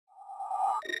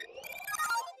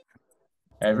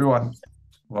Hey everyone,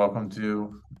 welcome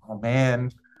to, oh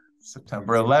man,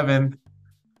 September 11th.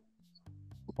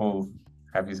 Well,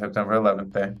 happy September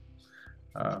 11th day.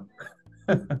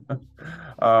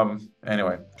 Uh,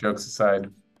 anyway, jokes aside,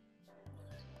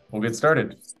 we'll get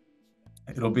started.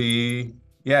 It'll be,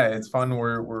 yeah, it's fun.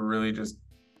 We're really just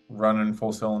running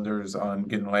full cylinders on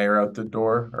getting layer out the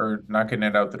door, or not getting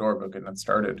it out the door, but getting it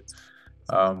started,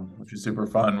 which is super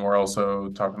fun. We're also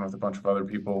talking with a bunch of other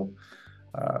people.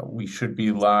 We should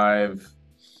be live,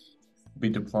 be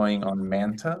deploying on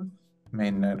Manta,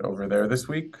 mainnet over there this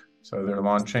week. So they're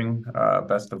launching.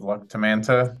 Best of luck to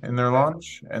Manta in their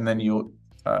launch. And then if you're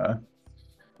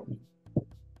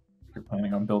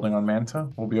planning on building on Manta,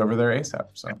 we'll be over there ASAP.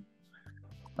 So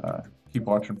keep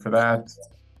watching for that.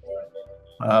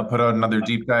 Put out another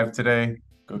deep dive today.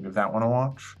 Go give that one a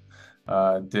watch.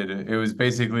 It was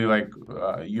basically like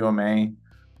UMA.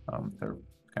 They're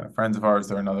kind of friends of ours.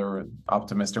 They're another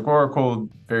optimistic oracle,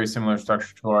 very similar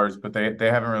structure to ours, but they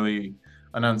haven't really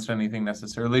announced anything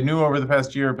necessarily new over the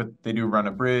past year, but they do run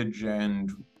a bridge, and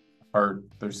their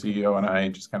CEO and I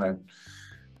just kind of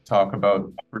talk about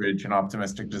bridge and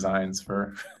optimistic designs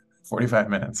for 45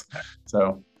 minutes.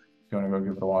 So if you want to go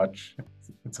give it a watch,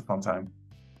 it's a fun time.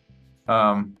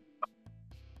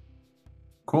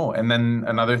 Cool. And then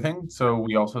another thing, so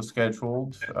we also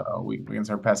scheduled, we can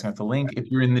start passing out the link.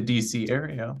 If you're in the DC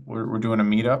area, we're doing a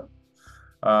meetup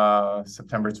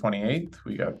September 28th.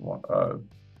 We got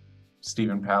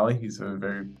Stephen Palley. He's a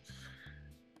very,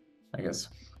 I guess,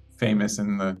 famous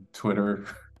in the Twitter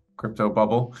crypto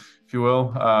bubble, if you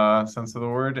will, sense of the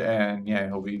word. And yeah,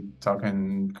 he'll be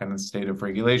talking kind of state of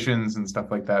regulations and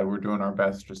stuff like that. We're doing our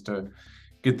best just to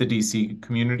get the DC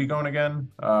community going again.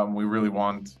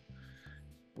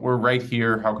 We're right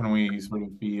here. How can we sort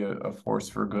of be a force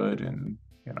for good? And,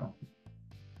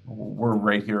 we're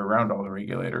right here around all the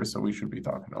regulators, so we should be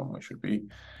talking to them. We should be,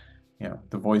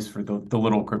 the voice for the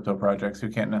little crypto projects who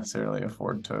can't necessarily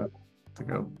afford to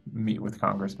go meet with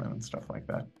congressmen and stuff like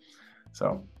that.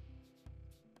 So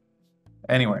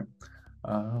anyway,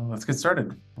 let's get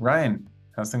started. Ryan,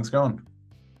 how's things going?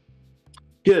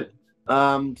 Good.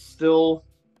 I'm still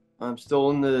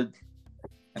in the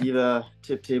Diva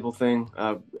tip table thing.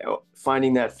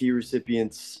 Finding that fee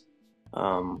recipients,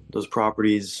 those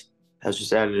properties has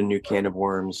just added a new can of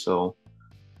worms. So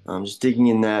I'm just digging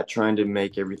in that, trying to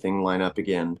make everything line up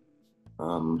again.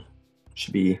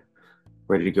 Should be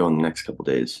ready to go in the next couple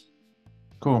days.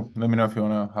 Cool. Let me know if you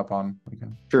want to hop on. We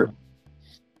can. Sure.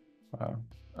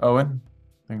 Owen,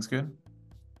 things good?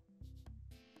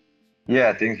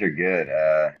 Yeah, things are good.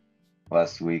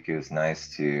 Last week it was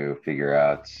nice to figure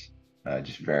out,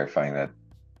 just verifying that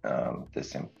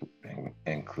this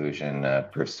inclusion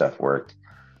proof stuff worked.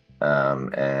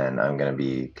 And I'm going to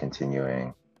be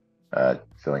continuing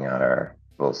filling out our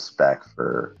little spec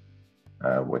for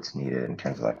what's needed in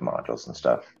terms of like modules and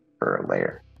stuff for a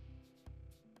layer.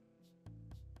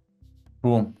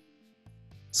 Cool.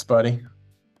 Spuddy.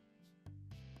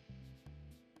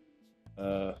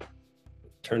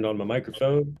 Turned on my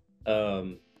microphone.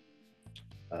 I've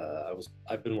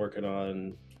been working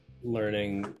on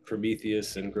learning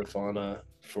Prometheus and Grafana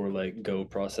for like Go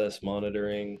process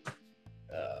monitoring.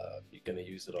 You're gonna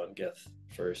use it on Geth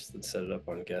first, and set it up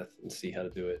on Geth and see how to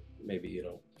do it. Maybe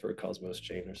for a Cosmos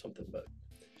chain or something. But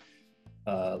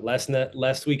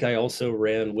last week I also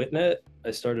ran Witnet.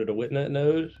 I started a Witnet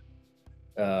node.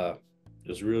 It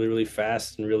was really, really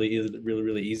fast and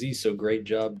really easy. So great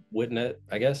job, Witnet,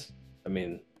 I guess. I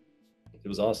mean, it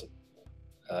was awesome.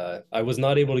 I was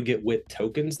not able to get WIT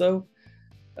tokens though.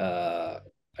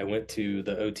 I went to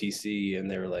the OTC and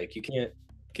they were like, you can't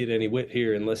get any WIT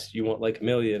here unless you want like 1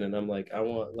 million. And I'm like, I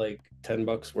want like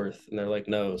 $10 worth. And they're like,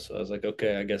 no. So I was like,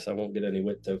 okay, I guess I won't get any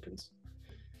WIT tokens.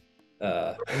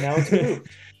 And now it's moved.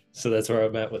 So that's where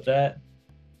I'm at with that.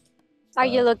 Are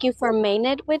you looking for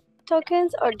mainnet WIT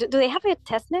tokens, or do they have a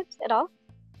testnet at all?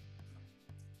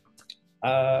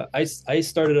 I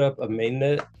started up a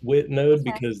mainnet WIT node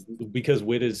because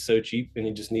WIT is so cheap and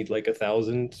you just need like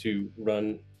 1,000 to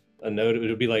run a node. It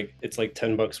would be like it's like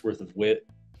 $10 worth of WIT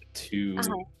to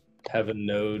have a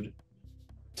node.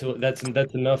 That's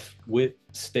enough WIT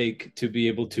stake to be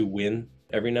able to win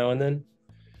every now and then.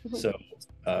 So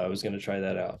I was gonna try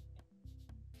that out.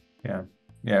 Yeah.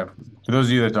 For those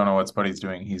of you that don't know what Spuddy's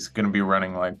doing, he's gonna be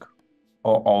running like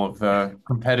all of the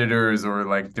competitors or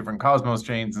like different Cosmos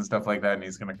chains and stuff like that, and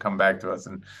he's going to come back to us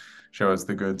and show us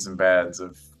the goods and bads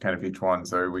of kind of each one,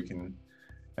 so we can,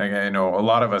 I know a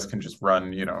lot of us can just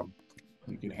run, you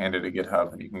can hand it to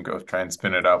GitHub and you can go try and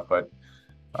spin it up, but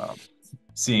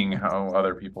seeing how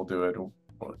other people do it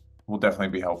will definitely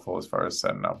be helpful as far as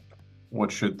setting up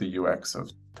what should the UX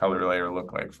of Tellor layer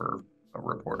look like for a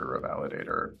reporter, a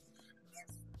validator,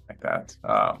 like that.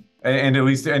 And at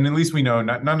least we know,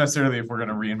 not necessarily if we're going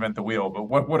to reinvent the wheel, but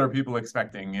what are people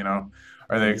expecting? You know,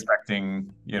 are they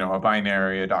expecting, you know, a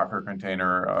binary, a Docker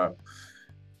container, a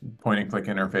point and click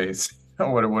interface?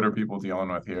 What are people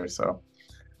dealing with here? So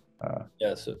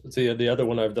yeah, so the other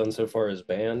one I've done so far is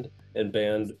band, and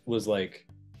band was like,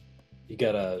 you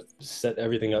gotta set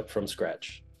everything up from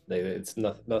scratch. It's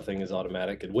nothing is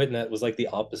automatic. And Witnet was like the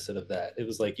opposite of that. It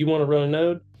was like, you want to run a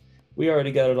node, we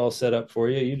already got it all set up for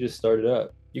you. You just start it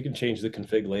up. You can change the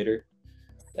config later.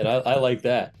 And I like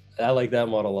that. I like that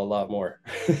model a lot more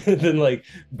than like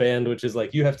band, which is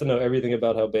like, you have to know everything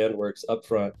about how band works up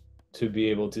front to be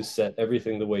able to set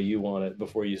everything the way you want it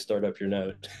before you start up your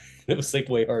node. It was like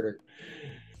way harder.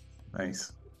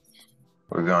 Nice.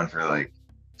 We're going for like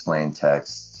plain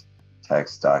text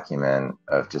document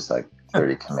of just like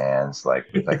 30 commands, like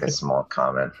with like a small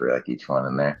comment for like each one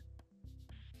in there.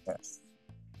 Yes.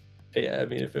 Yeah, I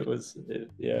mean, if it was,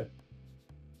 yeah.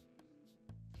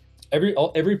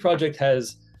 Every project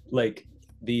has like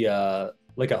the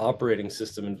like an operating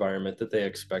system environment that they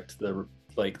expect the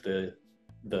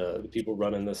people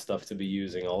running this stuff to be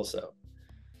using also.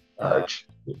 And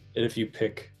if you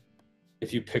pick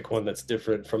one that's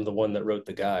different from the one that wrote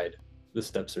the guide, the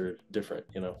steps are different,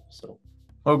 you know. So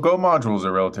well, Go modules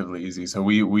are relatively easy. So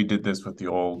we did this with the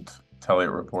old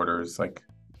Tellate reporters. Like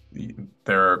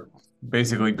there are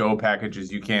basically Go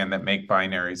packages you can that make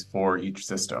binaries for each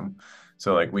system.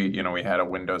 So like we had a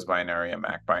Windows binary, a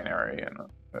Mac binary, and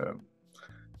a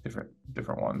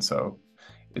different one. So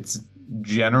it's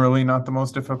generally not the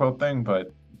most difficult thing,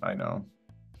 but I know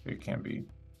it can be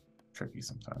tricky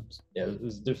sometimes. Yeah,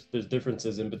 there's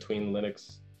differences in between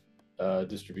Linux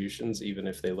distributions, even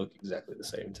if they look exactly the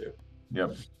same too.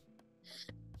 Yep.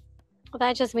 Well,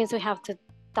 that just means we have to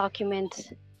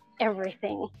document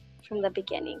everything from the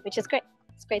beginning, which is great.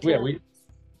 It's great to know.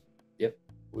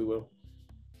 We will.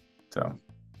 So,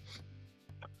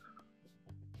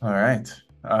 all right,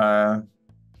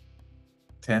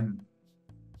 Tim.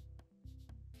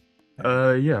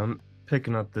 Yeah, I'm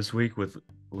picking up this week with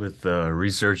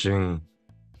researching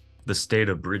the state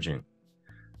of bridging,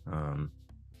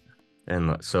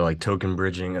 and so like token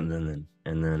bridging and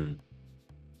then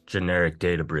generic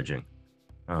data bridging.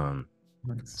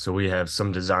 So we have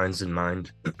some designs in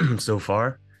mind so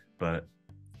far, but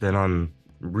then I'm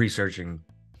researching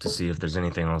to see if there's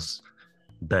anything else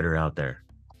better out there.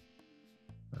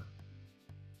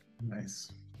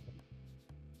 Nice.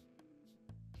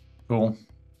 Cool.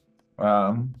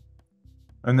 And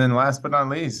then last but not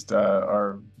least,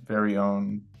 our very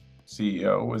own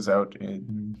CEO was out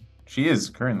she is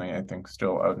currently, I think,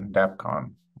 still out in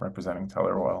DappCon representing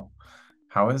Tellor well.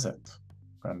 How is it,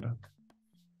 Brenda?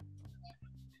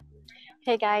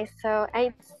 Hey guys, so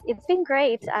it's been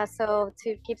great. So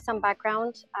to give some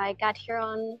background, I got here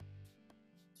on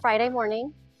Friday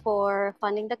morning for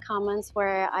Funding the Commons,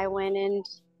 where I went and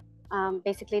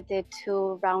basically did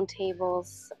 2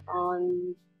 roundtables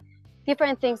on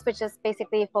different things, but just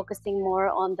basically focusing more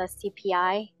on the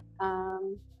CPI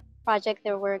project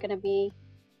that we're going to be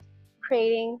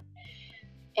creating.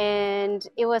 And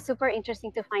it was super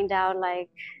interesting to find out like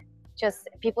just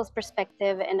people's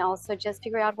perspective and also just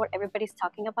figure out what everybody's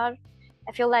talking about.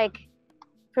 I feel like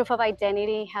proof of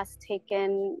identity has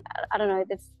taken, I don't know,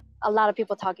 there's a lot of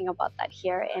people talking about that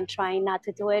here and trying not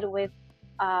to do it with,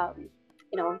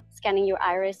 scanning your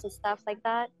iris and stuff like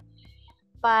that.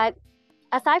 But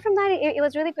aside from that, it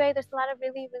was really great. There's a lot of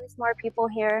really, really smart people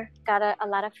here. Got a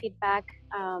lot of feedback.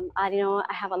 I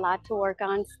have a lot to work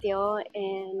on still.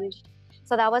 And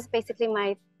so that was basically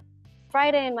my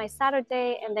Friday and my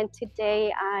Saturday. And then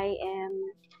today I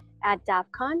am at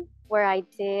DappCon, where I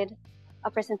did a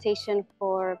presentation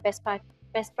for best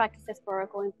practices for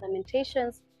Oracle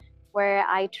implementations, where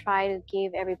I try to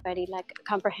give everybody like a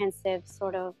comprehensive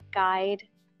sort of guide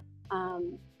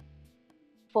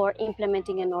for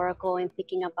implementing an Oracle and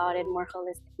thinking about it more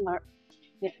holistically,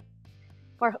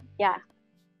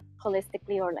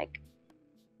 or like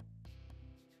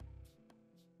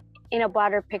in a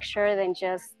broader picture than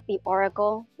just the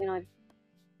Oracle,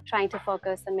 trying to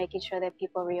focus on making sure that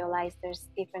people realize there's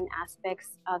different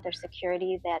aspects of their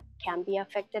security that can be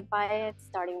affected by it,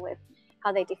 starting with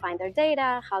how they define their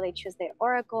data, how they choose their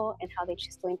Oracle, and how they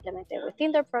choose to implement it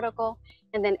within their protocol,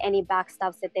 and then any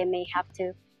backstops that they may have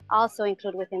to also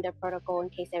include within their protocol in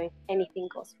case anything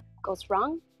goes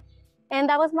wrong. And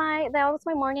that was my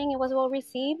morning. It was well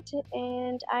received,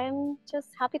 and I'm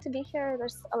just happy to be here.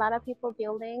 There's a lot of people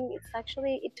building.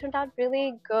 It turned out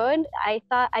really good. I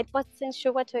wasn't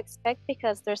sure what to expect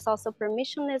because there's also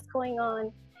permissionless going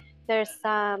on. there's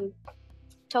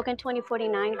Token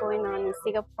 2049 going on in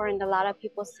Singapore, and a lot of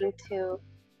people seem to,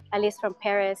 at least from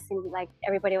Paris, seemed like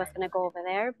everybody was going to go over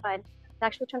there, but it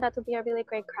actually turned out to be a really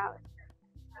great crowd.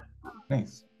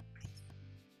 Nice.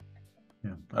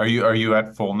 Yeah. Are you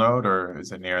at full node, or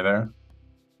is it near there?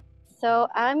 So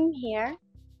I'm here.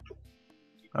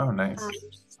 Oh, nice.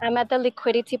 I'm at the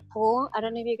liquidity pool. I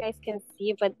don't know if you guys can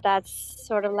see, but that's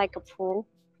sort of like a pool.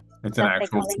 It's an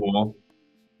actual pool.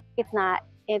 It's not.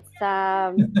 It's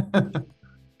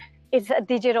it's a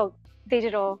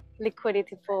digital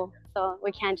liquidity pool, so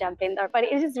we can't jump in there. But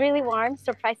it is really warm,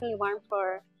 surprisingly warm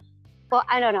for. Well,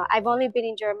 I don't know. I've only been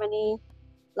in Germany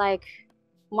like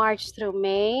March through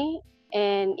May,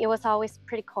 and it was always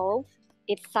pretty cold.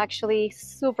 It's actually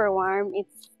super warm.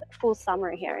 It's full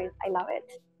summer here. I love it.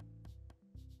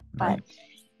 But Nice.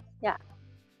 yeah.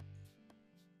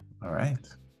 All right.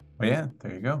 Well, yeah,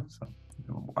 there you go. So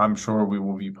I'm sure we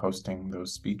will be posting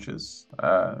those speeches.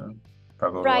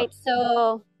 Probably. Right.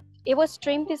 So it was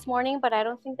streamed this morning, but I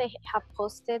don't think they have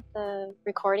posted the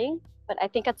recording. But I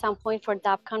think at some point for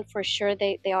DappCon, for sure,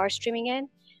 they are streaming it.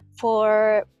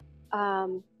 For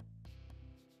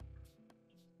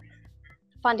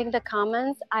funding the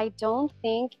commons, I don't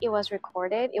think it was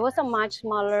recorded. It was a much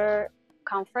smaller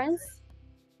conference,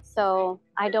 so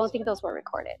I don't think those were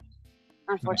recorded,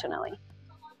 unfortunately.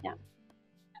 Yeah.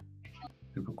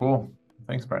 Super cool.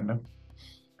 Thanks, Brenda.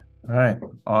 All right,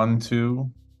 on to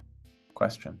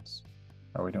questions.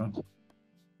 How are we doing?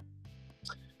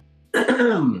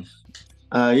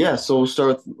 Yeah, so we'll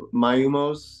start with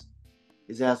Mayumos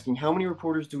is asking, how many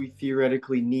reporters do we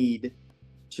theoretically need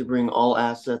to bring all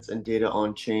assets and data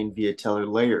on chain via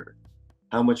Tellor layer?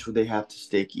 How much would they have to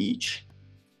stake each?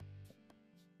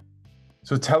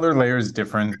 So Tellor layer is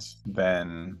different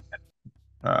than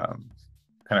kind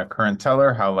of current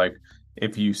Tellor, how like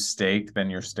if you stake, then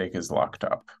your stake is locked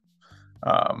up.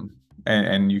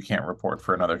 And you can't report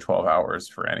for another 12 hours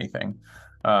for anything.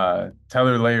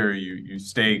 Tellor layer, you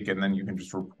stake and then you can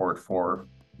just report for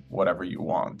whatever you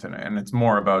want. And it's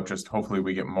more about just hopefully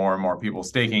we get more and more people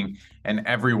staking and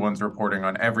everyone's reporting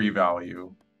on every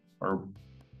value, or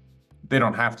they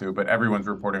don't have to, but everyone's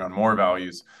reporting on more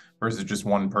values versus just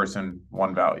one person,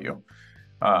 one value.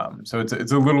 So it's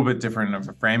a little bit different of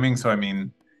a framing. So I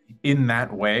mean, in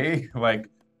that way, like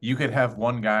you could have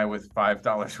one guy with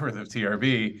 $5 worth of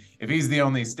TRB. If he's the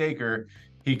only staker,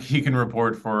 he can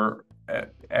report for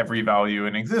every value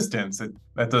in existence.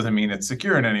 That doesn't mean it's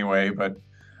secure in any way, but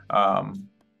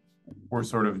we're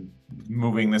sort of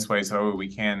moving this way so we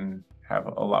can have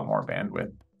a lot more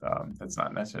bandwidth. That's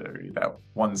not necessarily that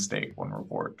one stake, one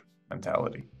report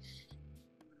mentality.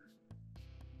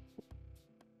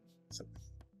 So.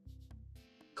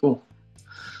 Cool.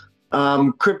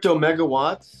 Crypto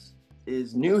Megawatts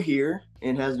is new here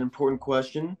and has an important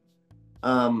question.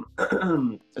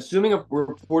 Assuming a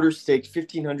reporter staked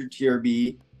 1,500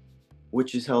 TRB,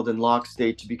 which is held in lock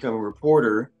state to become a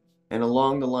reporter, and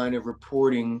along the line of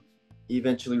reporting, he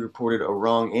eventually reported a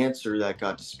wrong answer that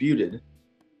got disputed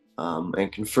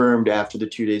and confirmed after the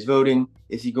 2 days voting,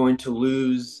 is he going to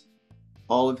lose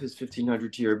all of his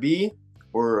 1,500 TRB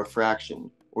or a fraction,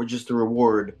 or just the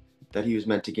reward that he was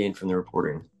meant to gain from the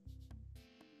reporting?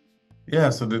 Yeah,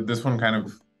 so this one kind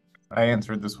of, I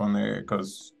answered this one. It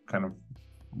goes kind of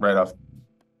right off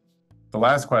the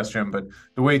last question, but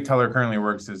the way Tellor currently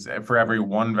works is for every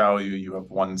one value, you have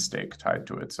one stake tied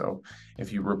to it. So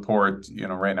if you report,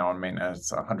 right now on Mainnet,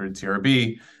 it's 100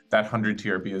 TRB, that 100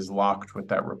 TRB is locked with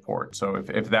that report. So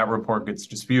if that report gets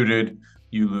disputed,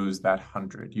 you lose that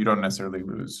 100. You don't necessarily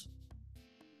lose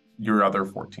your other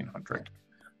 1,400.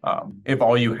 If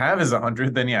all you have is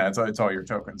 100, then yeah, it's all your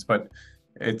tokens, but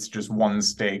it's just one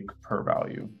stake per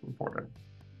value reported.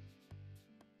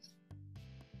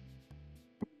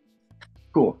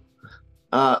 Cool.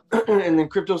 And then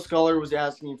Crypto Scholar was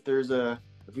asking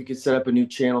if we could set up a new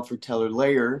channel for Tellor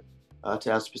layer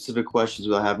to ask specific questions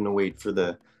without having to wait for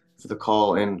the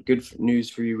call. And good news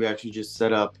for you, we actually just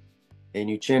set up a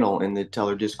new channel in the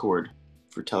Tellor Discord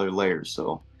for Tellor layer.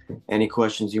 So any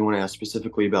questions you want to ask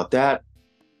specifically about that,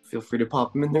 feel free to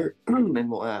pop them in there and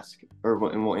we'll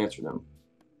answer them.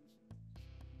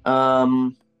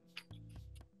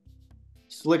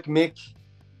 Slick Mick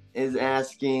is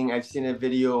asking, I've seen a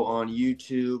video on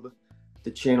YouTube. The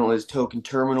channel is Token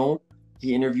Terminal.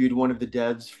 He interviewed one of the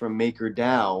devs from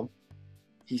MakerDAO.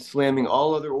 He's slamming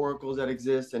all other oracles that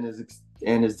exist and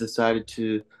has decided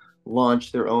to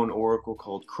launch their own oracle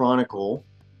called Chronicle.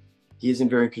 He isn't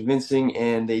very convincing,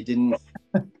 and they didn't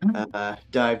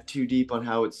dive too deep on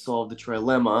how it solved the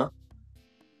trilemma.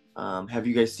 Have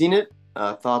you guys seen it?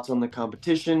 Thoughts on the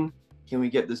competition? can we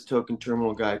get this token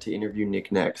terminal guy to interview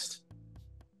Nick next?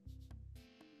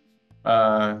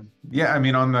 Yeah, I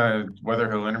mean, on the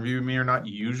whether he'll interview me or not,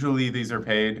 usually these are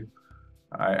paid.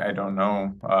 I don't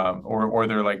know, or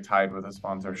they're like tied with a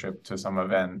sponsorship to some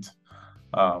event.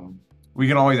 We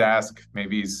can always ask.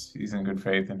 Maybe he's in good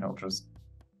faith and he'll just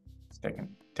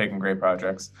taking great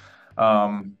projects.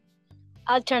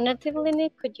 Alternatively,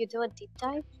 Nick, could you do a deep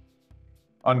dive?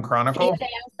 On Chronicle? The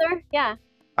answer? Yeah.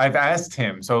 I've asked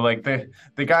him. So like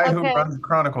the guy who Okay. runs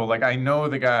Chronicle, like I know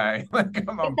the guy. Like Is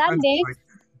that Nick?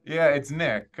 Yeah, it's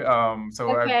Nick. So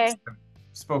Okay. I've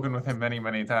spoken with him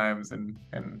many times, and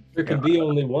There could be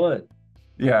only one.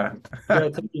 Yeah. You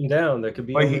gotta take him down. There could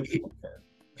be Well, only one.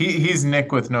 he's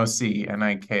Nick with no C,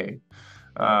 N-I-K.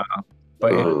 But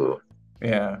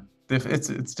yeah,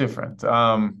 it's different.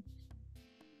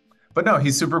 But no,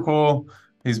 he's super cool.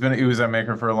 He was at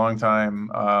Maker for a long time.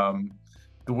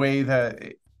 The way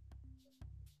that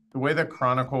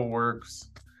Chronicle works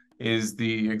is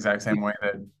the exact same way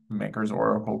that Maker's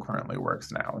Oracle currently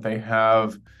works now. They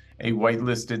have a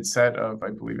whitelisted set of,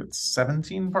 I believe it's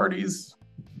 17 parties.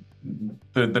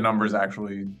 The number's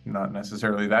actually not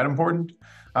necessarily that important,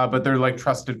 but they're like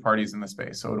trusted parties in the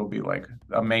space. So it'll be like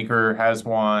a Maker has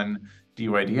one,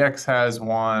 DYDX has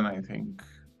one, I think,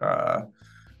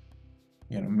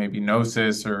 maybe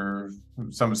Gnosis or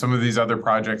some of these other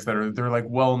projects they're like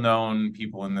well-known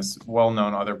people in this,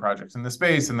 well-known other projects in the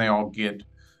space, and they all get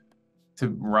to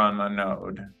run a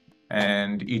node,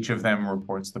 and each of them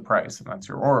reports the price, and that's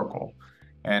your Oracle.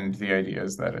 And the idea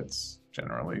is that it's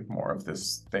generally more of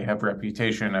this, they have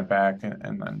reputation at back,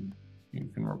 and then you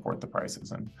can report the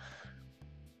prices. And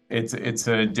it's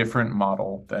a different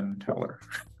model than Tellor.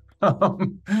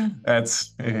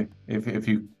 That's, if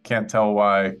you can't tell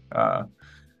why,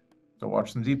 go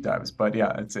watch some deep dives. But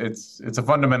yeah, it's a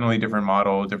fundamentally different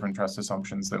model, different trust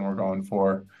assumptions than we're going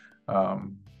for.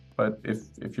 But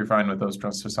if you're fine with those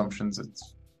trust assumptions,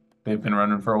 they've been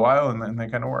running for a while, and then they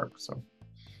kind of work. So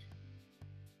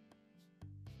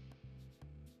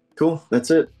cool.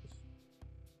 That's it.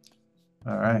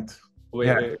 All right.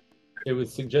 Wait. It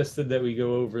was suggested that we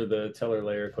go over the Tellor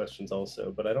layer questions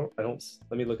also, but I don't.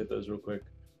 Let me look at those real quick.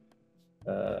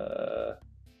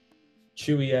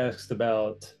 Chewy asked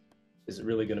about, is it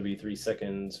really going to be 3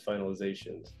 seconds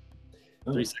finalizations?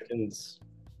 3 seconds.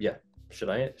 Yeah. Should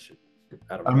I? I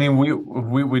don't know. I mean,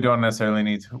 we don't necessarily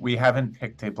need to. We haven't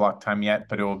picked a block time yet,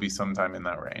 but it will be sometime in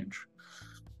that range.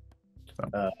 So.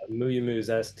 Muya Moose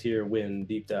asked here when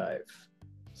deep dive.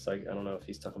 So I don't know if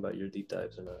he's talking about your deep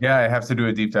dives or not. Yeah, I have to do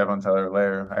a deep dive on Tellor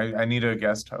layer. I need a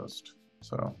guest host,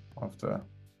 so I'll have to.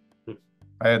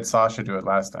 I had Sasha do it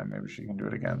last time. Maybe she can do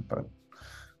it again. But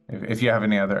if you have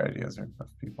any other ideas or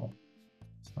people.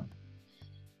 So.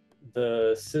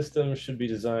 The system should be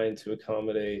designed to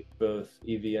accommodate both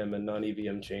EVM and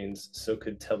non-EVM chains. So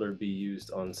could Tellor be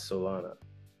used on Solana?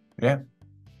 Yeah.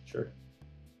 Sure.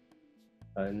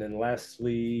 And then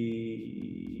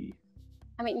lastly,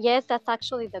 I mean, yes, that's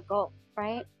actually the goal,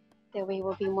 right? That we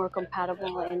will be more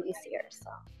compatible and easier. So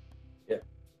yeah.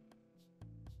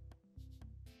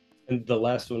 And the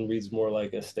last one reads more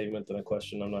like a statement than a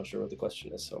question. I'm not sure what the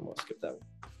question is, so I'm gonna skip that one.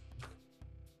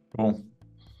 Cool.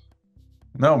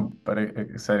 No, but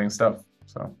exciting stuff.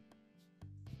 So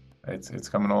it's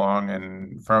coming along,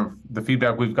 and from the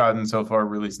feedback we've gotten so far,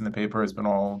 releasing the paper has been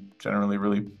all generally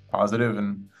really positive,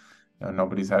 and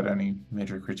nobody's had any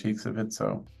major critiques of it.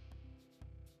 So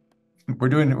we're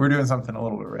doing something a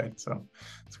little bit right. So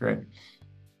it's great.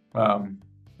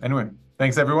 Anyway,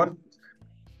 thanks everyone.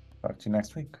 Talk to you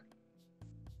next week.